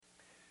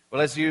Well,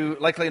 as you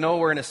likely know,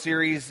 we're in a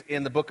series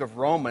in the book of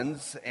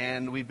Romans,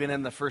 and we've been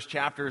in the first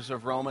chapters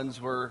of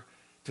Romans. We're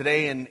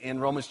today in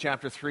Romans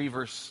chapter 3,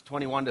 verse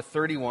 21 to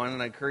 31,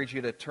 and I encourage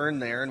you to turn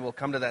there, and we'll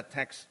come to that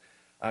text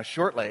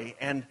shortly.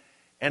 And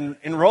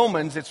in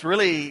Romans, it's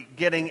really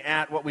getting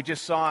at what we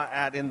just saw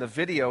in the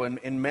video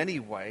in many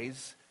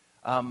ways,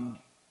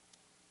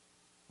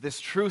 this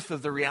truth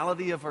of the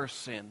reality of our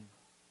sin,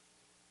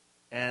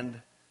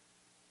 and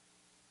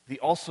the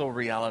also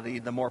reality,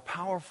 the more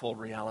powerful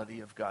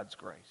reality of God's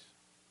grace.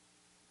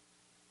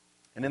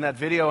 And in that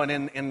video and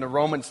in the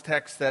Romans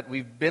text that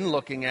we've been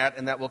looking at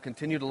and that we'll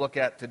continue to look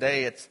at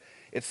today, it's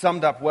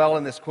summed up well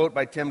in this quote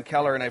by Tim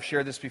Keller, and I've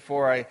shared this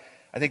before. I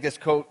think this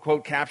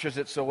quote captures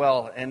it so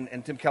well.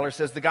 And Tim Keller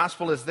says, "The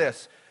gospel is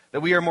this,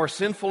 that we are more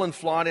sinful and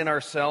flawed in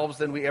ourselves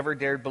than we ever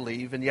dared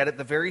believe, and yet at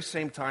the very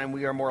same time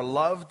we are more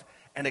loved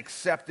and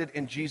accepted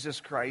in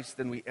Jesus Christ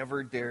than we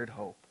ever dared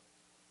hope."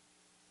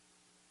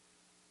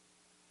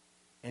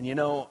 And you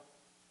know,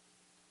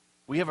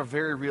 we have a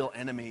very real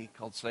enemy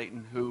called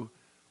Satan who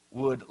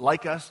would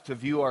like us to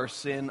view our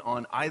sin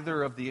on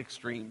either of the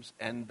extremes,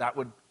 and that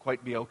would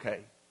quite be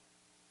okay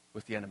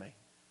with the enemy.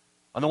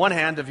 On the one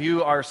hand, to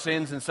view our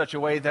sins in such a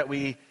way that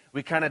we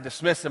kind of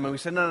dismiss them and we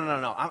say,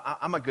 no,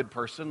 I'm a good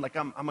person, like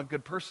I'm a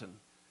good person.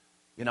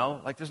 You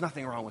know, like there's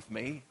nothing wrong with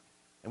me.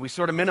 And we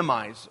sort of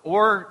minimize.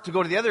 Or to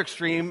go to the other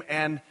extreme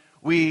and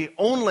we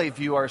only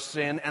view our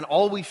sin and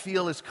all we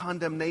feel is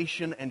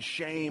condemnation and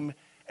shame,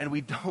 and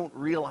we don't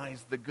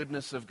realize the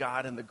goodness of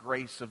God and the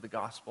grace of the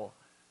gospel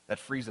that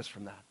frees us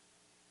from that.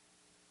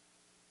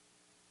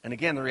 And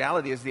again, the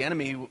reality is the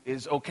enemy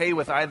is okay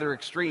with either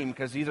extreme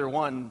because either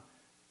one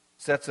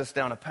sets us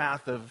down a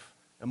path of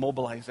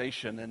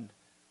immobilization and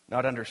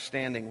not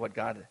understanding what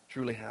God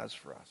truly has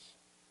for us.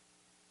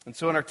 And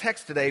so in our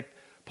text today,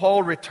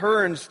 Paul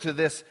returns to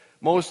this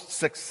most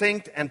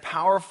succinct and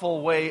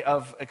powerful way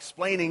of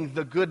explaining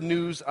the good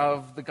news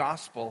of the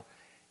gospel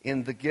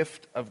in the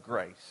gift of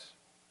grace.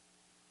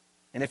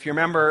 And if you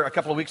remember a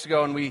couple of weeks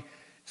ago when we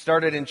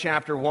started in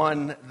chapter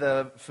 1,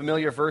 the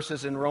familiar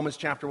verses in Romans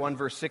chapter 1,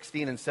 verse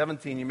 16 and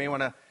 17, you may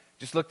want to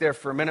just look there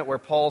for a minute where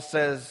Paul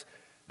says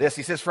this.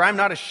 He says, "For I am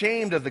not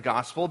ashamed of the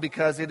gospel,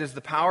 because it is the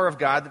power of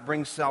God that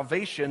brings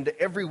salvation to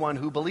everyone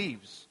who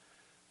believes,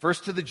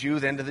 first to the Jew,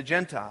 then to the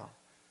Gentile.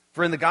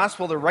 For in the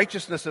gospel the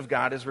righteousness of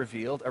God is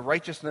revealed, a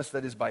righteousness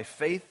that is by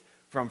faith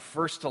from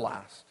first to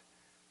last.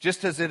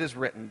 Just as it is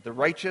written, the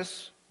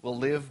righteous will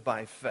live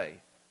by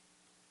faith."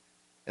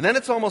 And then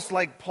it's almost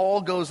like Paul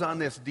goes on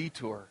this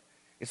detour.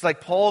 It's like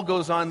Paul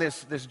goes on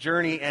this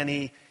journey, and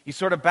he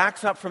sort of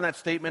backs up from that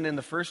statement in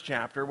the first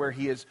chapter where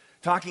he is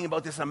talking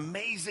about this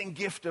amazing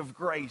gift of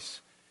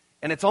grace.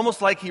 And it's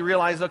almost like he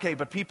realized, okay,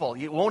 but people,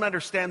 you won't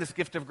understand this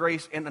gift of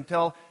grace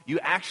until you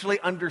actually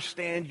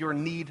understand your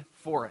need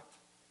for it.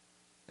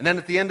 And then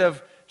at the end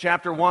of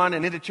chapter 1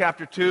 and into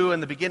chapter 2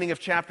 and the beginning of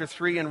chapter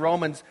 3 in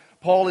Romans,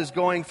 Paul is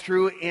going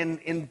through in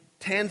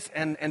intense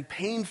and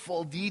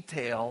painful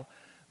detail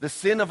the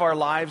sin of our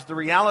lives, the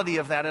reality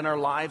of that in our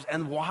lives,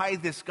 and why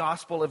this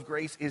gospel of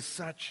grace is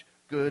such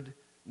good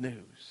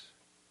news.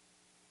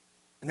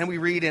 And then we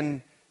read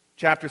in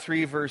chapter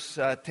 3, verse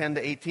 10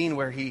 to 18,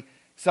 where he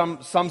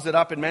sums it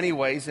up in many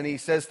ways, and he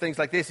says things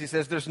like this. He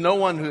says, "There's no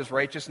one who is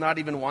righteous, not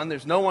even one.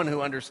 There's no one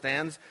who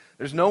understands.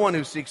 There's no one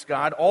who seeks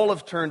God. All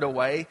have turned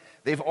away.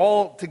 They've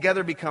all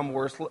together become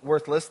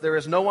worthless. There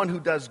is no one who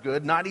does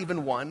good, not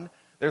even one.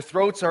 Their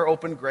throats are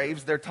open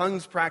graves. Their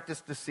tongues practice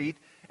deceit."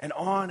 And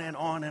on and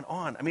on and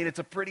on. I mean, it's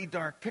a pretty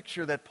dark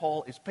picture that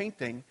Paul is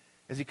painting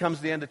as he comes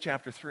to the end of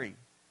chapter 3. And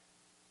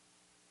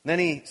then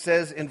he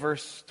says in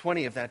verse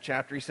 20 of that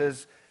chapter, he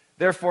says,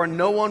 "Therefore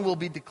no one will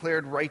be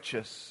declared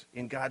righteous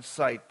in God's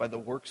sight by the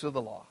works of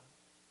the law.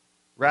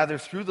 Rather,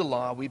 through the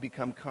law we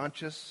become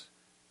conscious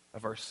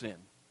of our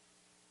sin."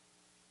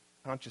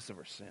 Conscious of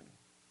our sin.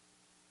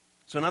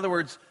 So in other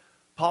words,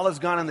 Paul has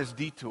gone on this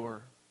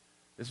detour,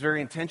 this very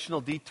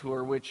intentional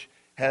detour, which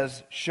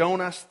has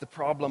shown us the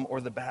problem or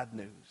the bad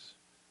news.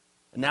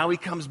 And now he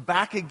comes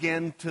back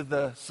again to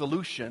the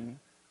solution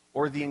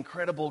or the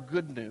incredible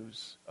good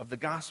news of the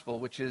gospel,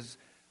 which is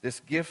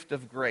this gift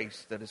of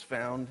grace that is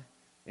found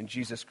in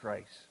Jesus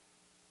Christ.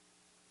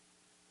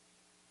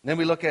 And then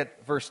we look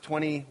at verse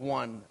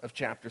 21 of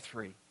chapter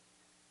 3.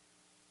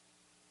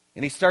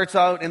 And he starts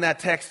out in that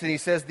text and he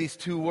says these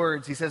two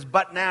words. He says,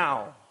 but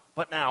now,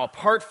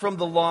 apart from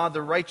the law,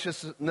 the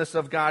righteousness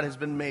of God has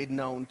been made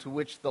known, to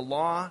which the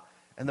law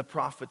and the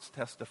prophets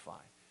testify."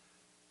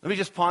 Let me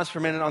just pause for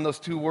a minute on those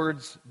two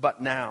words,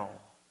 "but now."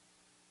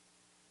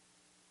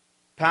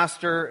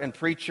 Pastor and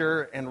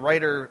preacher and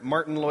writer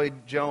Martin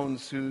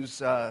Lloyd-Jones,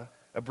 who's a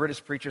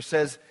British preacher,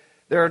 says,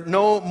 there are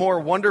no more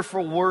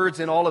wonderful words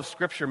in all of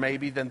Scripture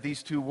maybe than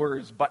these two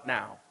words, "but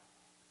now."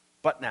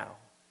 But now.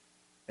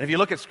 And if you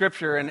look at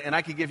Scripture, and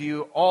I could give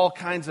you all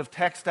kinds of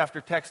text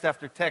after text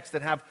after text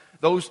that have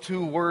those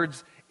two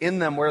words in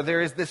them, where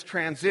there is this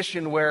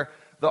transition where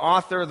the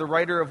author, the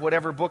writer of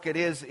whatever book it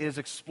is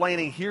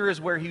explaining, here is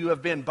where you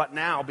have been, but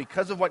now,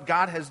 because of what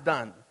God has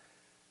done.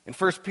 In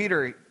 1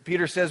 Peter,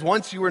 Peter says,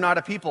 once you were not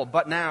a people,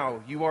 but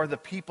now you are the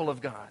people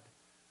of God.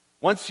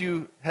 Once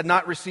you had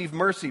not received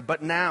mercy,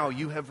 but now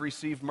you have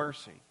received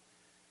mercy.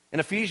 In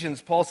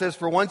Ephesians, Paul says,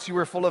 for once you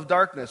were full of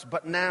darkness,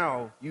 but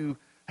now you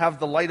have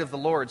the light of the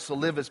Lord, so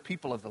live as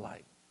people of the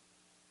light.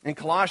 In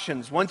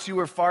Colossians, once you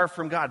were far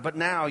from God, but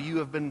now you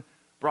have been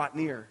brought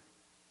near.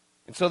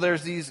 And so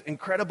there's these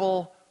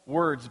incredible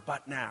words,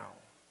 but now.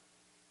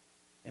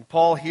 And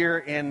Paul here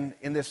in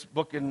this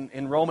book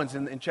in Romans,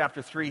 in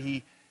chapter 3,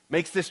 he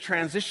makes this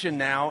transition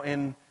now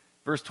in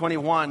verse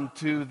 21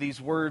 to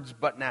these words,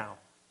 but now.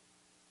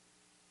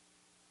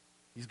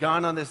 He's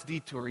gone on this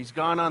detour. He's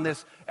gone on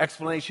this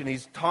explanation.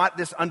 He's taught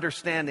this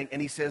understanding.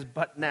 And he says,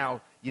 but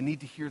now, you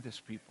need to hear this,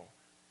 people.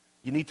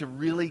 You need to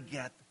really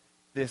get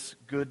this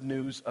good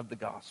news of the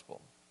gospel.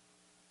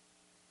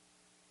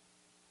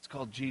 It's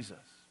called Jesus.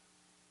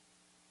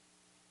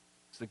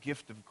 It's the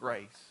gift of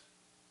grace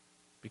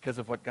because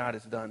of what God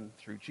has done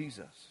through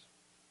Jesus.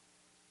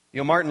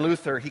 You know, Martin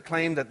Luther, he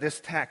claimed that this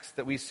text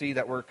that we see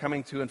that we're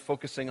coming to and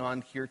focusing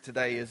on here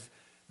today is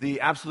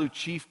the absolute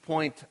chief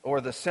point or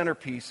the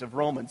centerpiece of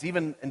Romans.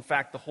 Even, in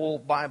fact, the whole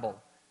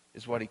Bible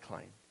is what he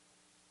claimed.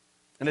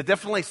 And it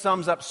definitely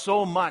sums up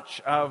so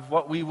much of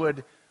what we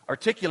would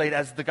articulate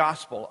as the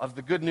gospel, of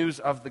the good news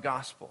of the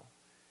gospel.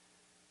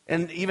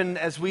 And even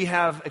as we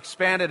have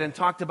expanded and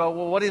talked about,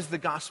 well, what is the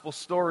gospel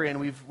story? And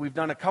we've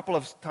done a couple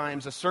of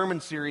times a sermon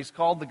series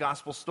called The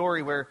Gospel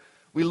Story, where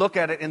we look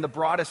at it in the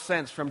broadest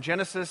sense, from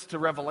Genesis to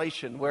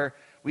Revelation, where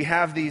we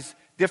have these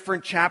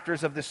different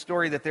chapters of this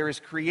story, that there is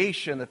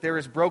creation, that there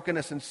is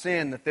brokenness and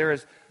sin, that there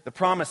is the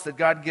promise that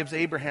God gives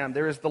Abraham,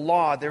 there is the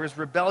law, there is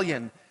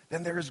rebellion,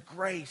 then there is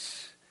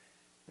grace,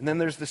 and then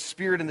there's the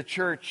Spirit in the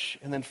church,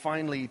 and then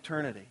finally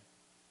eternity.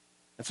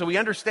 And so we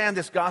understand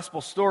this gospel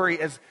story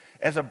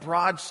as a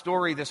broad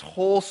story, this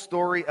whole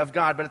story of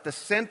God, but at the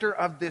center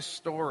of this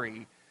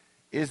story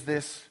is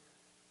this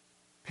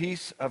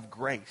piece of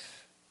grace,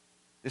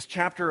 this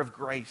chapter of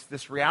grace,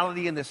 this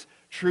reality and this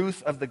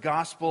truth of the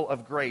gospel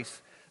of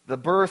grace. The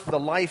birth, the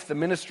life, the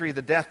ministry,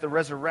 the death, the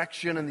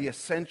resurrection, and the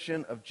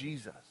ascension of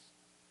Jesus.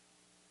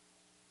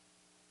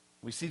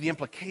 We see the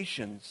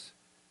implications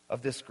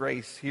of this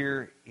grace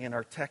here in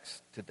our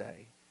text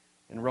today,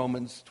 in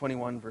Romans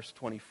 21, verse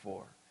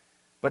 24.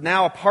 But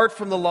now, apart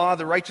from the law,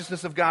 the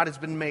righteousness of God has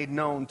been made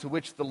known, to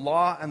which the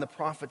law and the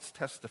prophets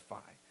testify.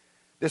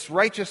 This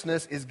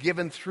righteousness is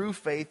given through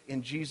faith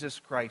in Jesus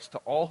Christ to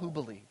all who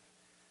believe.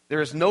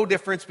 There is no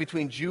difference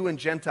between Jew and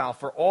Gentile,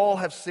 for all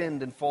have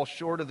sinned and fall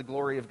short of the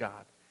glory of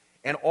God.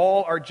 And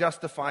all are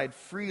justified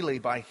freely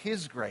by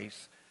His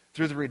grace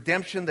through the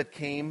redemption that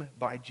came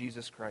by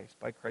Jesus Christ,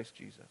 by Christ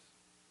Jesus.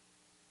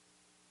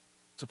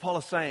 So Paul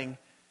is saying,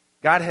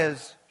 God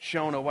has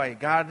shown a way.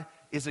 God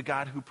is a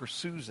God who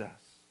pursues us.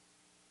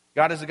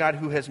 God is a God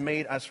who has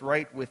made us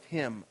right with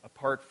Him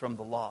apart from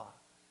the law.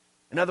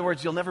 In other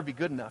words, you'll never be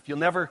good enough. You'll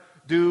never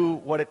do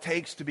what it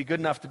takes to be good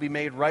enough to be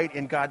made right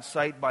in God's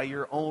sight by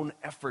your own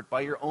effort,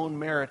 by your own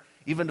merit,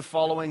 even to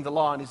following the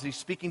law. And as he's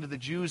speaking to the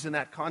Jews in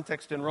that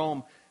context in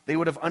Rome, they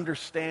would have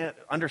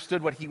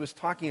understood what he was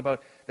talking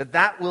about,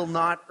 that will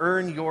not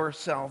earn your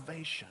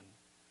salvation.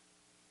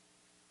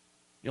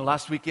 You know,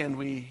 last weekend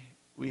we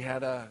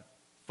had a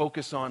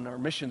focus on our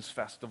missions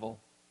festival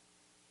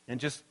and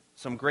just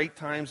some great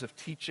times of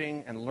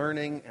teaching and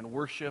learning and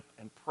worship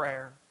and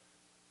prayer.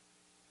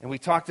 And we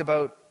talked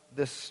about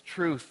this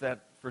truth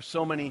that for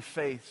so many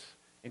faiths,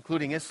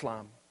 including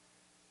Islam,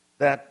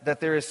 that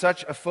there is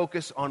such a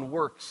focus on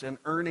works and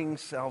earning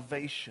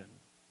salvation,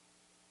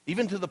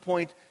 even to the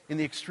point in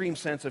the extreme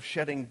sense of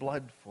shedding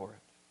blood for it.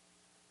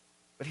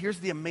 But here's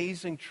the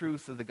amazing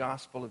truth of the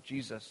gospel of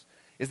Jesus,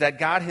 is that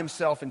God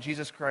Himself in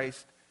Jesus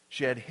Christ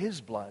shed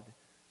His blood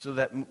so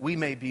that we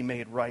may be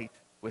made right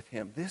with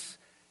Him. This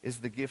is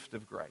the gift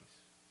of grace.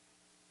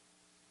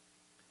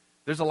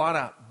 There's a lot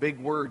of big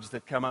words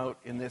that come out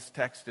in this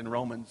text in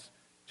Romans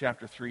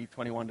chapter 3,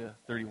 21 to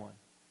 31.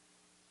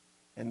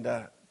 And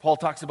Paul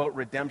talks about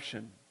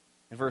redemption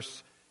in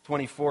verse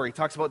 24. He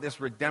talks about this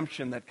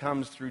redemption that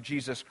comes through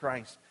Jesus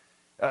Christ.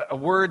 A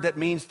word that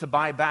means to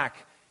buy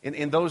back.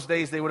 In those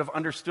days, they would have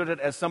understood it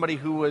as somebody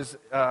who was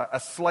a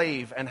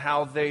slave, and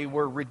how they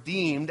were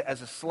redeemed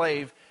as a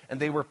slave, and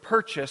they were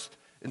purchased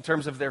in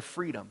terms of their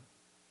freedom.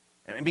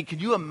 I mean, can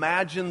you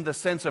imagine the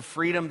sense of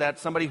freedom that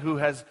somebody who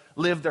has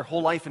lived their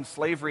whole life in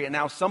slavery, and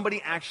now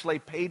somebody actually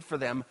paid for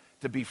them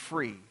to be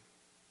free?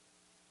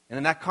 And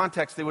in that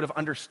context, they would have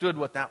understood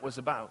what that was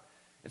about.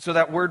 And so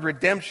that word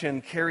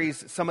redemption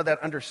carries some of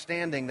that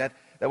understanding that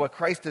what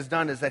Christ has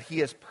done is that He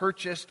has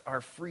purchased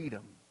our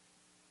freedom.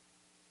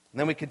 And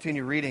then we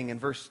continue reading in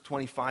verse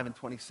 25 and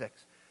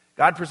 26.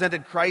 God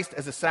presented Christ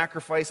as a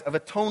sacrifice of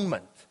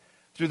atonement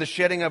through the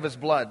shedding of His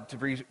blood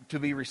to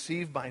be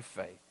received by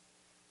faith.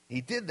 He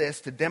did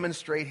this to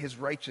demonstrate His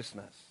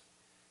righteousness,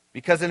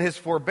 because in His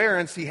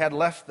forbearance He had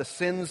left the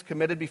sins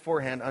committed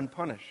beforehand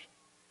unpunished.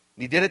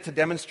 And He did it to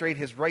demonstrate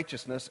His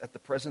righteousness at the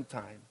present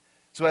time,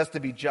 so as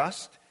to be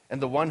just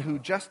and the one who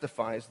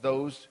justifies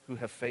those who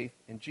have faith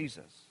in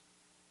Jesus.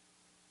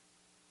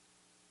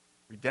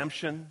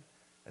 Redemption,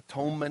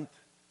 atonement,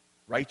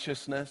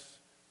 righteousness,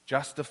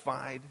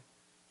 justified.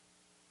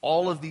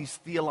 all of these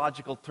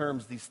theological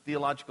terms, these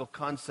theological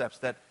concepts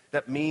that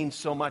mean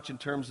so much in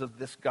terms of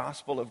this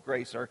gospel of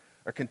grace are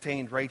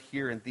contained right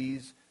here in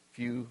these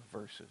few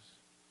verses.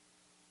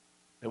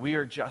 That we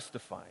are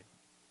justified,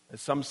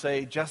 as some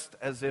say, just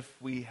as if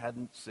we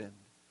hadn't sinned.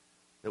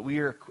 That we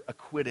are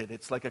acquitted.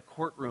 It's like a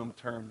courtroom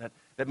term.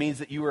 That means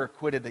that you are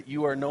acquitted, that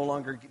you are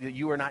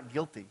not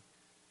guilty.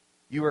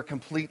 You are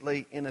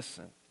completely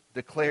innocent,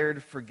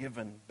 declared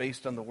forgiven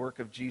based on the work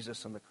of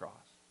Jesus on the cross.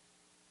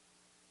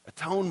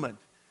 Atonement.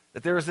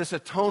 That there is this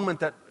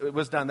atonement that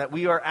was done, that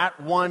we are at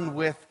one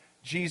with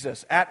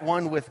Jesus, at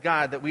one with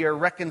God, that we are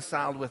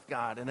reconciled with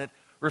God. And it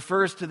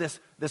refers to this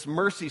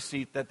mercy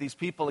seat that these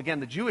people, again,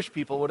 the Jewish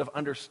people would have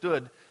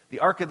understood. The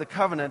Ark of the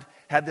Covenant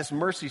had this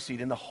mercy seat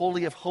in the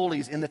Holy of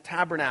Holies, in the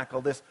tabernacle,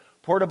 this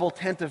portable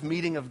tent of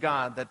meeting of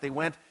God that they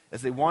went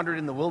as they wandered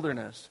in the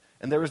wilderness.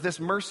 And there was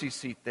this mercy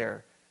seat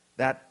there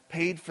that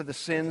paid for the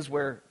sins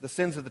where the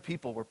sins of the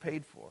people were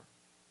paid for.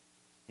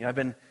 You know, I've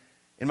been,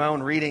 in my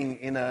own reading,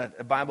 in a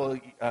Bible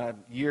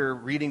year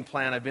reading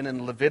plan, I've been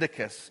in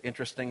Leviticus,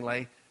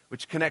 interestingly,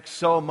 which connects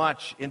so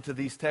much into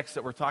these texts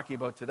that we're talking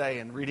about today,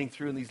 and reading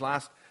through in these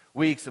last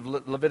weeks of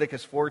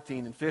Leviticus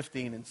 14 and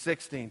 15 and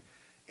 16.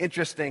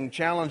 Interesting,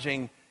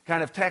 challenging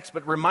kind of text,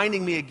 but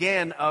reminding me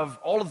again of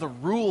all of the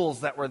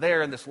rules that were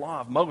there in this law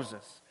of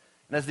Moses.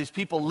 And as these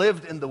people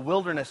lived in the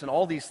wilderness and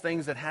all these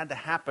things that had to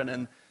happen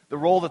and the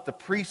role that the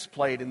priests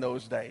played in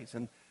those days.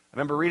 And I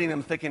remember reading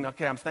them thinking,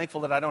 okay, I'm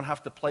thankful that I don't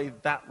have to play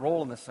that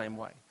role in the same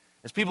way.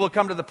 As people would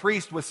come to the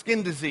priest with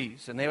skin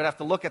disease, and they would have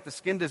to look at the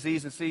skin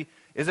disease and see,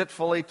 is it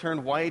fully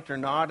turned white or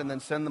not, and then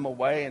send them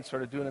away and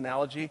sort of do an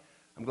analogy.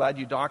 I'm glad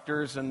you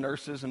doctors and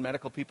nurses and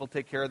medical people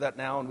take care of that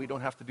now, and we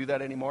don't have to do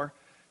that anymore.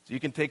 So you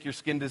can take your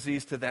skin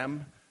disease to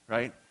them,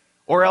 right?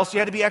 Or else you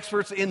had to be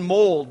experts in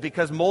mold,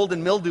 because mold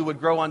and mildew would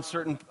grow on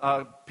certain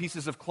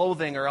pieces of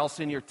clothing or else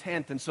in your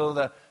tent. And so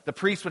the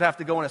priest would have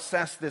to go and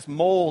assess this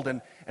mold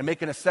and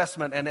make an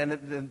assessment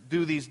and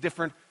do these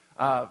different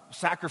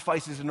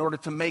sacrifices in order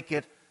to make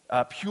it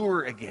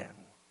pure again.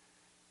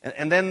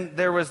 And then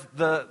there was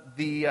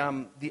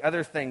the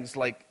other things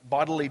like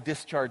bodily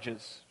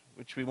discharges,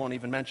 which we won't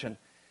even mention,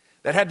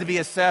 that had to be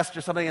assessed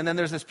or something. And then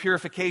there's this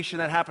purification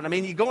that happened. I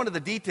mean, you go into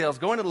the details,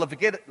 go into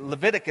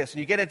Leviticus, and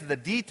you get into the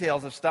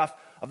details of stuff,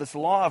 of this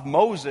law of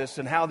Moses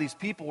and how these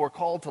people were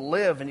called to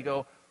live. And you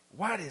go,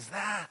 what is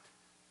that?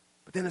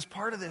 But then as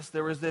part of this,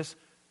 there was this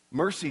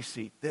mercy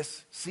seat,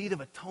 this seat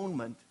of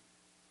atonement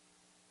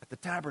at the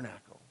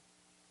tabernacle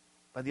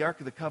by the Ark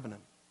of the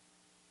Covenant.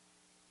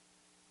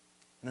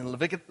 And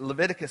in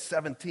Leviticus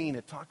 17,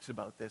 it talks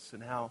about this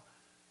and how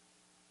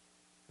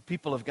the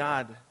people of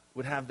God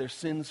would have their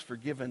sins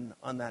forgiven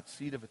on that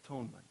seat of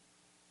atonement.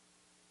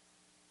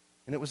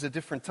 And it was a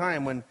different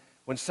time when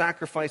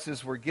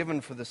sacrifices were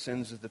given for the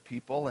sins of the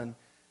people, and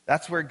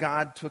that's where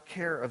God took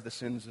care of the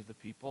sins of the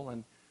people.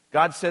 And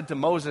God said to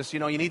Moses, you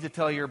know, you need to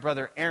tell your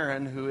brother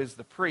Aaron, who is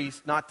the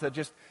priest, not to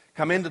just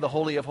come into the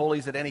Holy of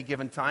Holies at any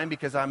given time,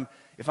 because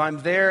if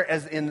I'm there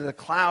as in the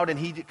cloud and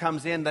he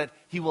comes in, that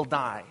he will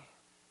die.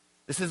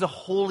 This is a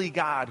holy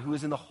God who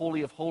is in the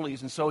Holy of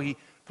Holies, and so he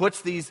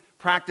puts these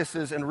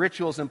practices and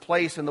rituals in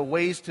place and the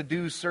ways to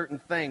do certain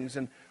things.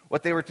 And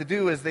what they were to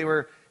do is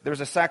there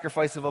was a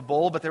sacrifice of a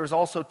bull, but there was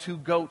also 2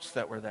 goats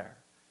that were there.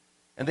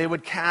 And they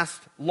would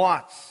cast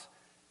lots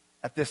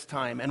at this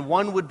time, and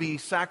one would be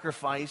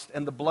sacrificed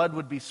and the blood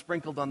would be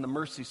sprinkled on the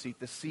mercy seat,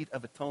 the seat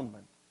of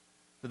atonement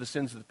for the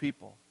sins of the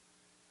people.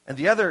 And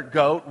the other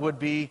goat would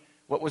be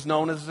what was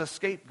known as a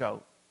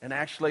scapegoat. And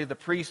actually the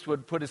priest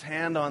would put his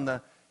hand on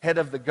the head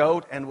of the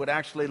goat and would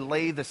actually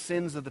lay the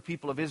sins of the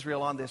people of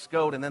Israel on this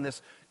goat, and then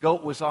this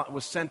goat was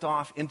sent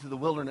off into the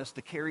wilderness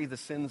to carry the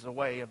sins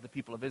away of the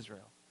people of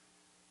Israel.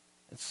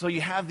 And so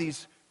you have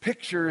these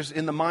pictures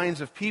in the minds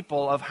of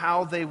people of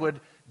how they would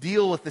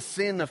deal with the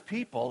sin of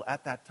people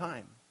at that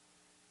time,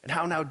 and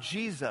how now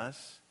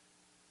Jesus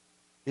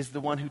is the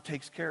one who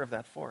takes care of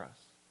that for us.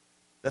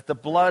 That the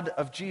blood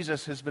of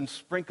Jesus has been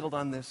sprinkled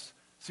on this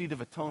seat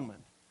of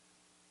atonement.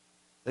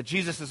 That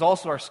Jesus is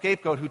also our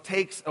scapegoat who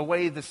takes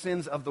away the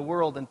sins of the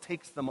world and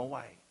takes them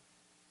away.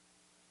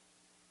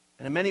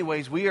 And in many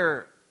ways, we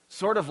are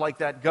sort of like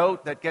that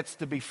goat that gets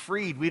to be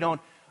freed. We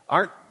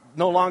aren't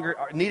no longer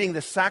needing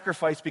this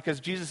sacrifice because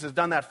Jesus has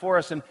done that for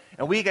us. And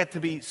we get to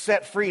be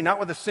set free, not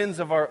with the sins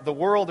of the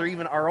world or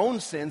even our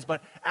own sins,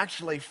 but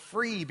actually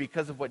free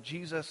because of what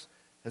Jesus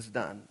has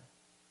done.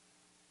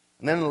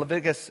 And then in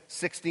Leviticus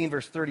 16,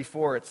 verse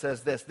 34, it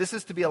says this: "This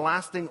is to be a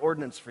lasting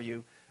ordinance for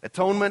you.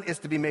 Atonement is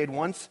to be made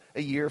once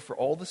a year for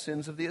all the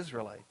sins of the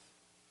Israelites."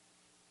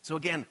 So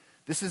again,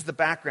 this is the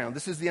background.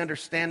 This is the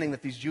understanding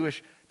that these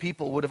Jewish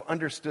people would have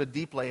understood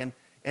deeply.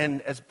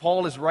 And as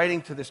Paul is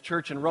writing to this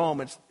church in Rome,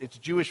 it's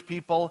Jewish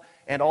people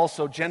and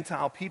also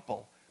Gentile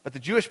people. But the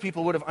Jewish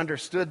people would have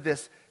understood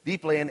this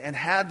deeply and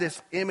had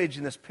this image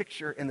and this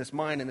picture in this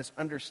mind and this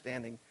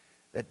understanding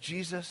that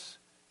Jesus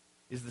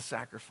is the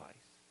sacrifice,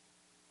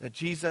 that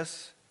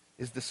Jesus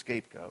is the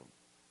scapegoat,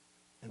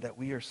 and that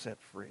we are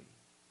set free.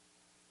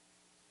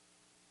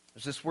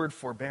 There's this word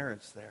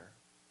forbearance there.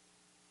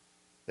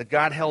 That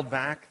God held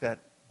back, that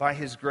by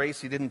his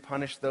grace, he didn't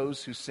punish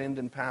those who sinned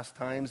in past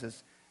times,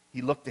 as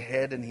he looked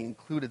ahead and he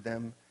included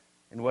them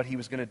in what he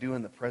was going to do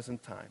in the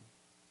present time.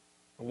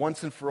 A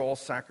once and for all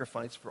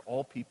sacrifice for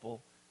all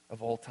people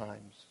of all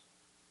times.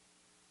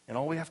 And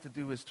all we have to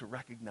do is to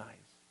recognize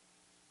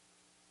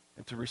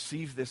and to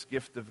receive this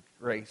gift of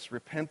grace,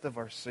 repent of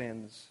our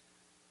sins,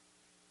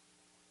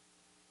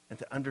 and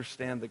to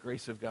understand the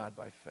grace of God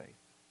by faith.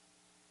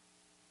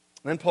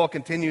 And then Paul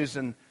continues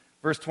in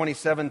verse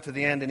 27 to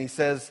the end, and he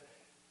says,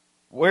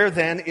 where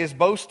then is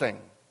boasting?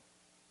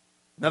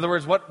 In other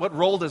words, what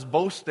role does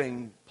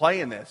boasting play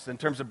in this, in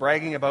terms of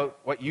bragging about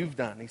what you've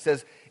done? He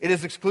says, it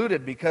is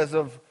excluded because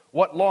of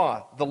what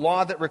law? The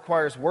law that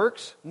requires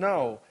works?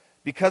 No,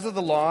 because of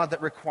the law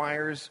that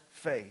requires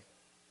faith.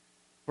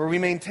 For we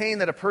maintain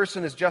that a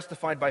person is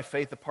justified by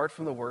faith apart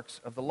from the works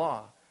of the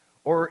law.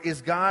 Or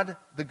is God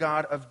the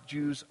God of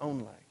Jews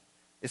only?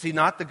 Is he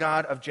not the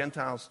God of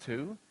Gentiles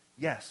too?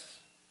 Yes,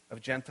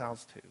 of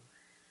Gentiles too.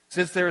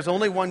 Since there is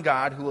only one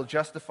God who will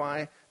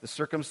justify the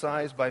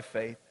circumcised by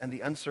faith and the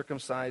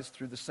uncircumcised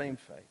through the same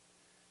faith,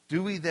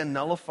 do we then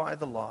nullify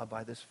the law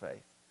by this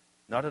faith?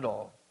 Not at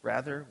all.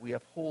 Rather, we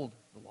uphold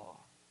the law.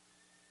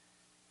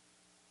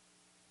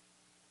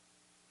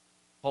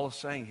 Paul is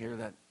saying here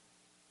that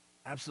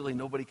absolutely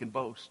nobody can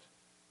boast.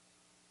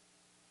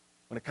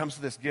 When it comes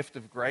to this gift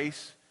of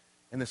grace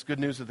and this good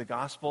news of the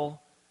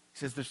gospel, he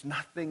says there's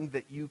nothing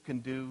that you can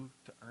do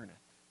to earn it.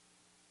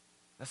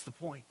 That's the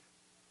point.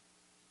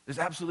 There's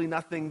absolutely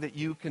nothing that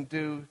you can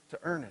do to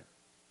earn it.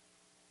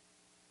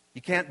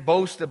 You can't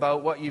boast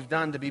about what you've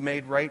done to be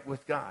made right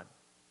with God.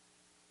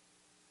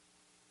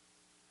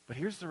 But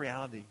here's the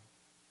reality.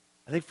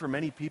 I think for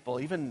many people,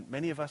 even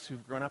many of us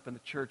who've grown up in the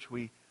church,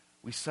 we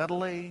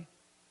subtly,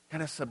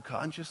 kind of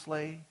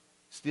subconsciously,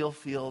 still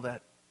feel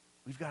that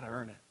we've got to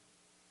earn it.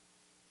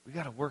 We've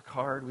got to work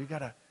hard. We've got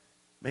to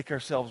make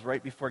ourselves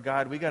right before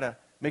God. We've got to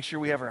make sure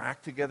we have our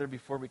act together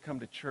before we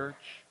come to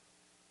church.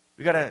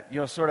 We've got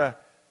to, sort of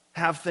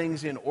have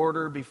things in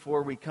order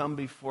before we come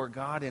before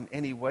God in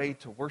any way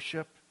to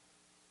worship.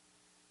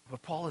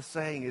 What Paul is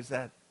saying is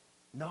that,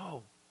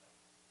 no,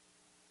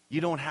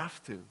 you don't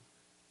have to.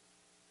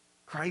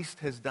 Christ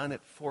has done it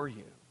for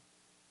you.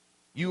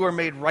 You are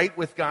made right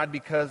with God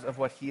because of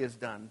what he has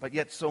done. But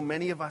yet so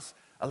many of us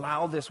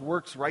allow this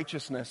works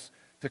righteousness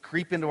to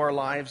creep into our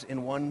lives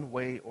in one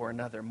way or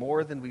another,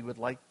 more than we would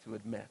like to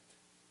admit.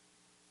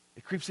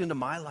 It creeps into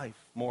my life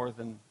more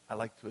than I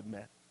like to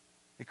admit.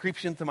 It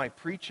creeps into my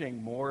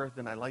preaching more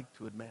than I like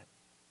to admit.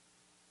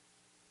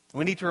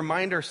 We need to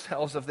remind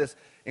ourselves of this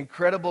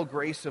incredible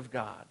grace of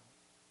God.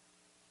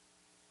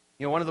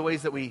 One of the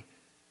ways that we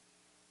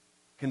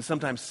can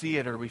sometimes see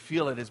it or we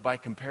feel it is by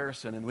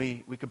comparison. And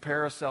we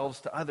compare ourselves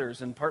to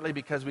others. And partly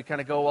because we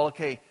kind of go, well,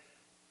 okay,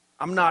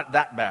 I'm not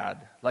that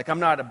bad. Like, I'm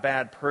not a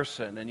bad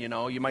person. And,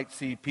 you might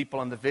see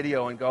people on the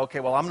video and go, okay,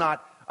 well, I'm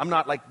not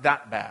like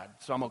that bad,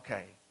 so I'm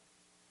okay.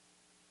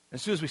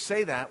 As soon as we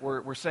say that,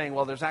 we're saying,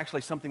 well, there's actually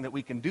something that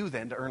we can do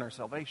then to earn our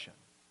salvation.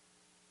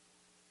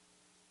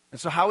 And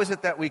so how is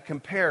it that we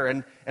compare?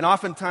 And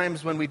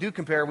oftentimes when we do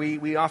compare,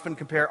 we often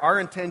compare our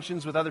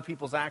intentions with other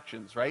people's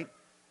actions, right?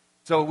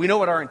 So we know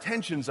what our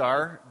intentions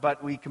are,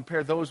 but we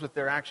compare those with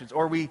their actions.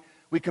 Or we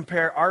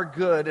compare our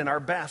good and our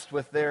best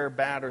with their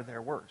bad or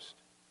their worst.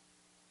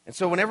 And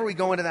so whenever we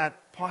go into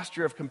that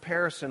posture of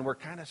comparison, we're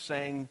kind of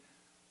saying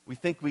we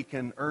think we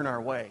can earn our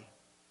way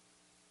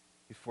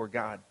before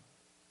God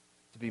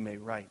to be made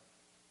right.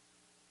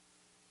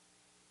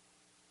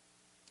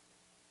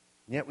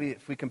 And yet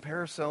if we compare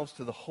ourselves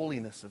to the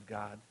holiness of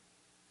God,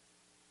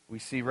 we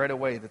see right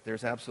away that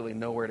there's absolutely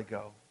nowhere to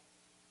go.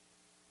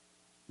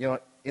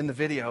 In the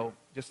video,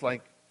 just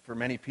like for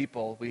many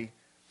people, we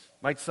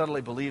might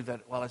subtly believe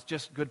that, well, it's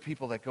just good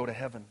people that go to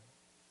heaven.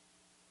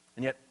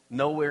 And yet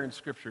nowhere in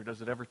Scripture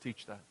does it ever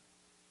teach that.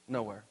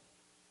 Nowhere.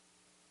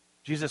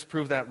 Jesus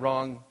proved that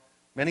wrong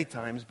many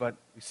times, but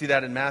we see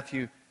that in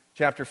Matthew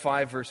chapter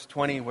 5, verse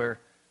 20, where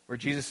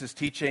Jesus is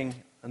teaching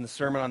on the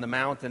Sermon on the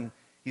Mount, and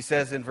he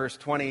says in verse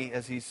 20,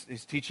 as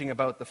he's teaching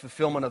about the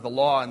fulfillment of the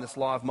law and this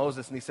law of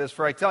Moses, and he says,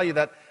 "For I tell you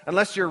that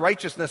unless your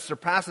righteousness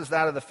surpasses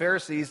that of the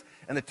Pharisees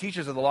and the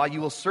teachers of the law, you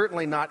will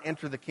certainly not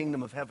enter the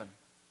kingdom of heaven." And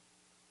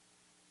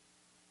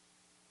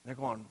they're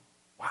going,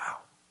 wow.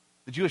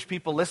 The Jewish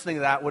people listening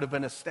to that would have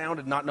been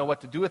astounded, not know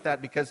what to do with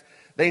that, because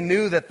they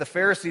knew that the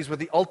Pharisees were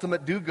the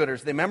ultimate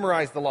do-gooders. They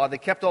memorized the law. They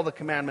kept all the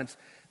commandments.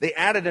 They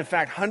added, in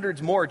fact,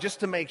 hundreds more just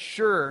to make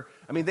sure.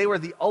 They were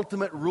the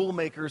ultimate rule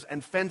makers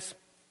and fence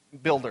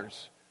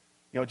builders,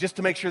 just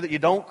to make sure that you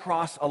don't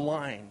cross a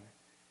line.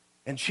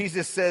 And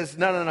Jesus says,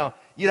 no.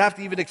 You'd have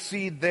to even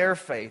exceed their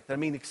faith.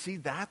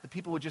 Exceed that? The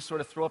people would just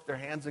sort of throw up their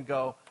hands and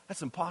go,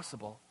 that's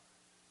impossible.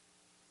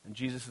 And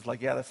Jesus is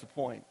like, yeah, that's the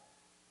point.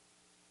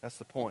 That's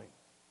the point.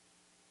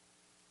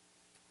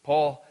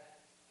 Paul,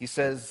 he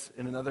says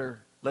in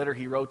another letter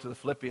he wrote to the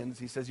Philippians,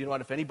 he says, you know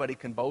what, if anybody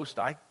can boast,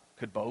 I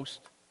could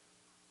boast.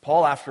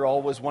 Paul, after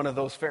all, was one of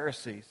those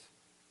Pharisees.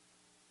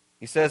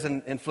 He says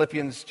in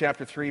Philippians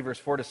chapter 3, verse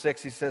 4 to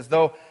 6, he says,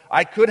 though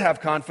I could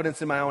have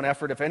confidence in my own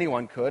effort if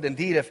anyone could,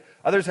 indeed, if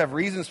others have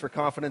reasons for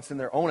confidence in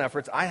their own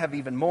efforts, I have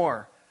even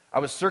more. I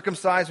was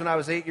circumcised when I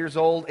was 8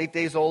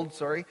 days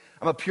old.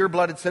 I'm a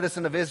pure-blooded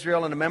citizen of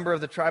Israel and a member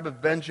of the tribe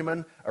of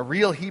Benjamin, a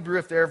real Hebrew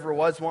if there ever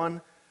was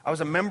one. I was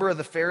a member of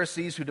the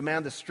Pharisees who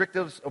demand the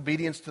strictest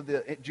obedience to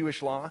the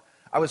Jewish law.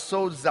 I was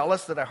so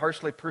zealous that I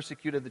harshly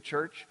persecuted the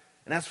church.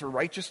 And as for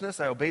righteousness,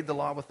 I obeyed the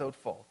law without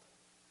fault.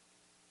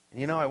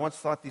 And I once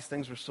thought these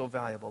things were so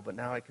valuable, but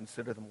now I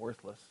consider them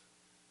worthless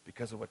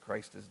because of what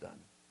Christ has done.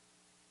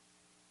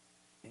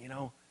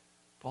 And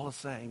Paul is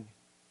saying,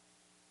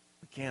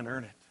 we can't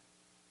earn it.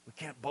 We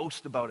can't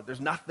boast about it. There's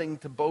nothing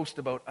to boast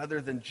about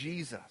other than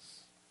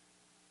Jesus.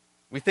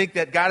 We think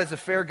that God is a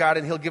fair God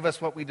and he'll give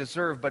us what we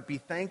deserve, but be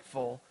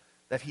thankful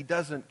that he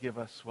doesn't give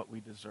us what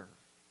we deserve.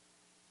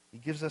 He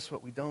gives us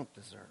what we don't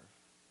deserve.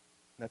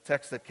 In that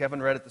text that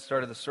Kevin read at the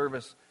start of the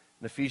service,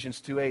 in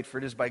Ephesians 2:8, for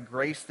it is by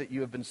grace that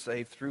you have been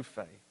saved through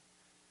faith.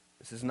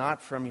 This is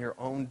not from your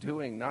own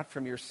doing, not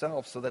from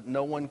yourself, so that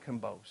no one can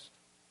boast.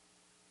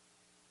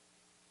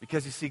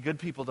 Because you see, good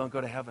people don't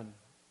go to heaven.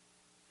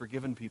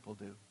 Forgiven people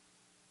do.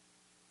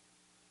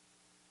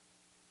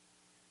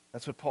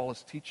 That's what Paul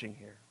is teaching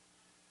here.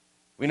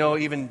 We know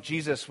even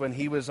Jesus, when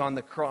he was on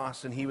the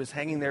cross and he was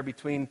hanging there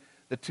between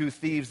the two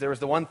thieves, there was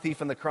the one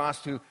thief on the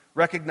cross who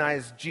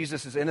recognized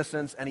Jesus'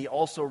 innocence, and he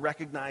also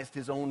recognized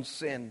his own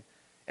sin.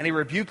 And he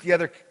rebuked the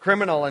other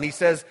criminal, and he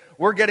says,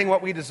 we're getting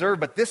what we deserve,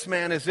 but this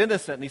man is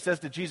innocent. And he says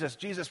to Jesus,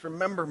 Jesus,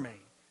 remember me.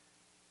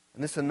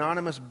 And this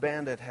anonymous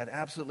bandit had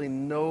absolutely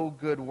no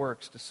good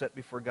works to set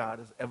before God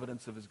as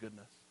evidence of his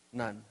goodness.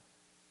 None.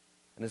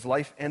 And his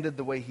life ended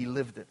the way he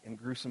lived it, in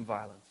gruesome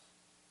violence.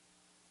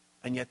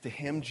 And yet to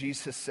him,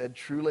 Jesus said,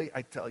 truly,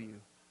 I tell you,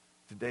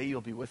 today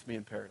you'll be with me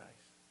in paradise.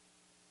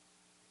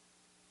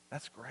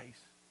 That's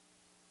grace.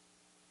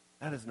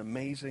 That is an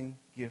amazing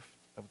gift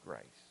of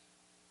grace.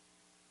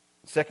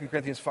 In 2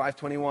 Corinthians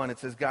 5:21, it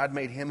says, God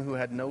made him who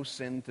had no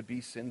sin to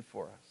be sin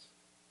for us.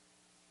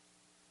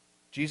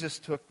 Jesus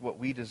took what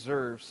we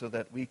deserve so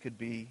that we could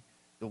be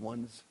the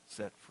ones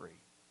set free.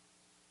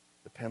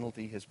 The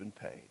penalty has been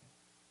paid.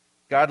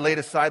 God laid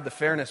aside the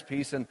fairness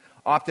piece and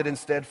opted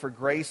instead for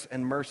grace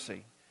and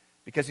mercy.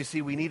 Because you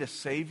see, we need a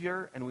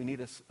Savior and we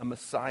need a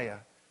Messiah,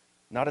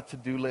 not a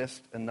to-do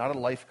list and not a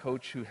life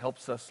coach who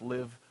helps us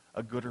live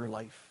a gooder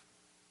life,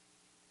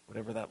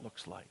 whatever that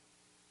looks like.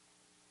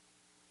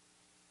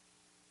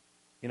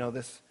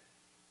 This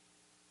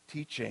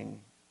teaching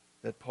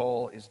that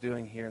Paul is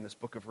doing here in this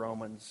book of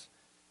Romans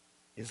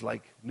is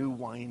like new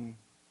wine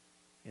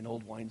in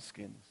old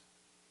wineskins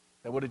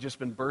that would have just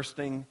been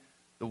bursting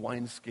the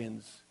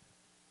wineskins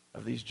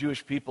of these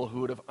Jewish people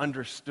who would have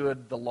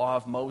understood the law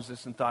of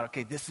Moses and thought,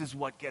 okay, this is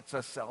what gets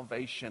us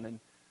salvation. And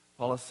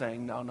Paul is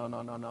saying,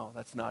 no,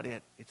 that's not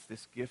it. It's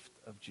this gift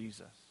of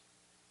Jesus.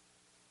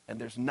 And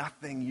there's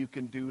nothing you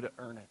can do to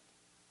earn it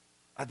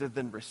other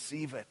than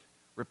receive it.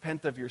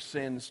 Repent of your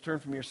sins, turn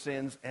from your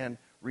sins, and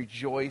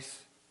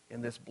rejoice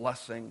in this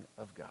blessing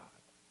of God.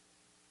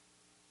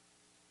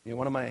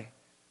 One of my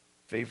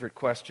favorite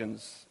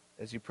questions,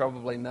 as you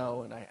probably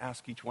know, and I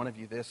ask each one of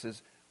you this,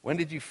 is when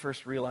did you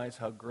first realize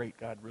how great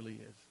God really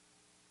is?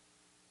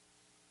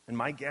 And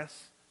my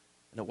guess,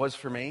 and it was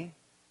for me,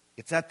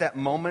 it's at that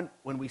moment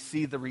when we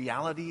see the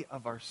reality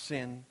of our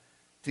sin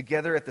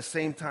together at the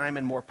same time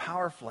and more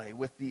powerfully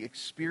with the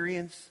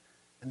experience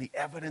and the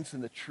evidence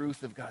and the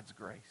truth of God's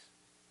grace.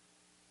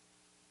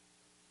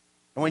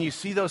 And when you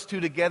see those two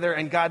together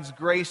and God's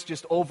grace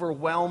just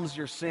overwhelms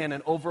your sin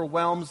and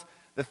overwhelms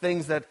the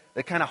things that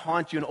kind of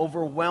haunt you and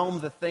overwhelm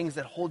the things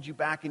that hold you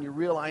back, and you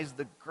realize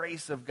the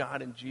grace of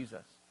God in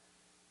Jesus.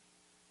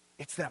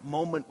 It's that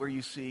moment where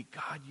you see,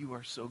 God, you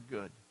are so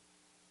good.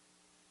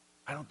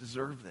 I don't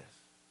deserve this.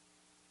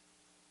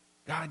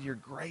 God, your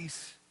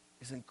grace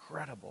is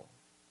incredible.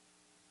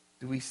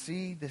 Do we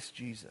see this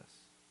Jesus?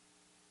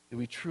 Do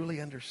we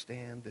truly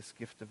understand this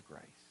gift of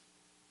grace?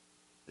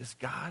 This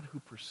God who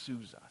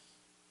pursues us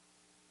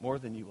more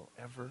than you will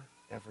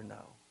ever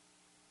know.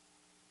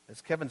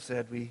 As Kevin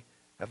said, we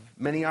have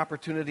many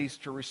opportunities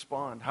to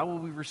respond. How will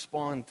we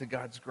respond to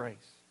God's grace?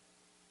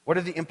 What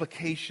are the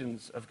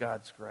implications of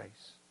God's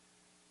grace?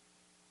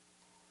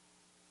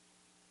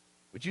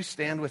 Would you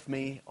stand with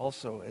me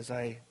also as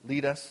I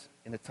lead us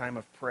in a time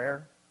of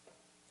prayer,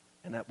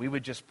 and that we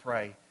would just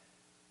pray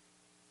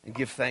and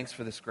give thanks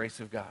for this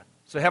grace of God.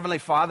 So Heavenly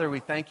Father, we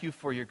thank you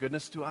for your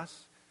goodness to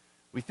us.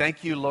 We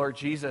thank you, Lord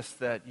Jesus,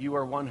 that you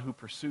are one who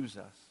pursues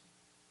us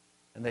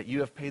and that you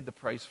have paid the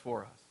price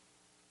for us.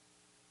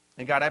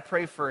 And God, I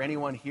pray for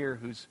anyone here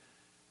who's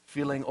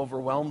feeling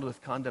overwhelmed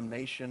with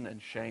condemnation and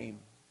shame,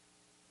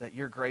 that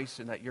your grace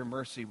and that your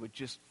mercy would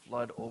just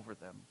flood over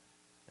them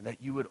and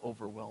that you would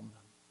overwhelm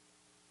them.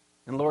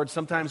 And Lord,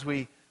 sometimes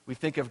we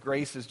think of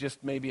grace as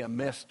just maybe a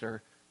mist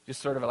or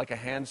just sort of like a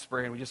hand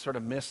spray, and we just sort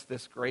of miss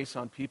this grace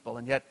on people.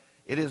 And yet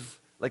it is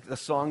like the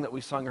song that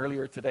we sung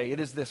earlier today. It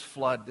is this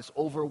flood, this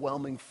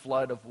overwhelming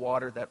flood of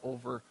water that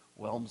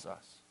overwhelms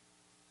us.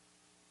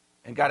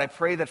 And God, I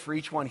pray that for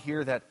each one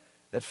here that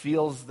that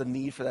feels the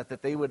need for that,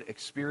 that they would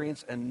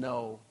experience and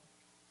know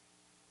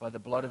by the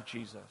blood of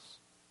Jesus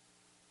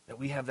that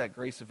we have that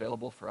grace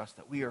available for us,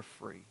 that we are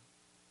free,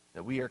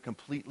 that we are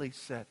completely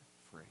set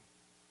free.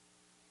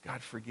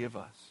 God, forgive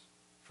us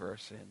for our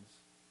sins.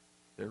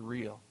 They're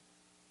real.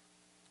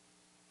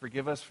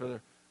 Forgive us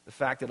for the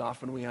fact that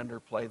often we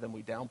underplay them,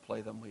 we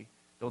downplay them, we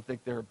don't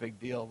think they're a big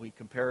deal. We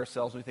compare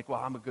ourselves and we think,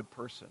 well, I'm a good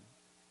person.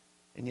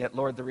 And yet,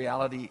 Lord, the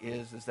reality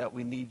is that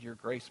we need your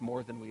grace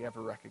more than we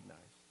ever recognize.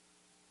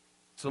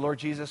 So, Lord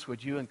Jesus,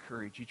 would you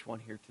encourage each one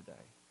here today?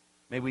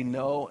 May we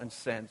know and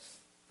sense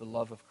the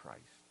love of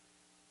Christ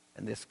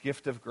and this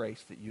gift of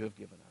grace that you have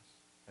given us.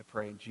 I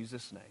pray in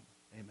Jesus' name,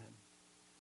 amen.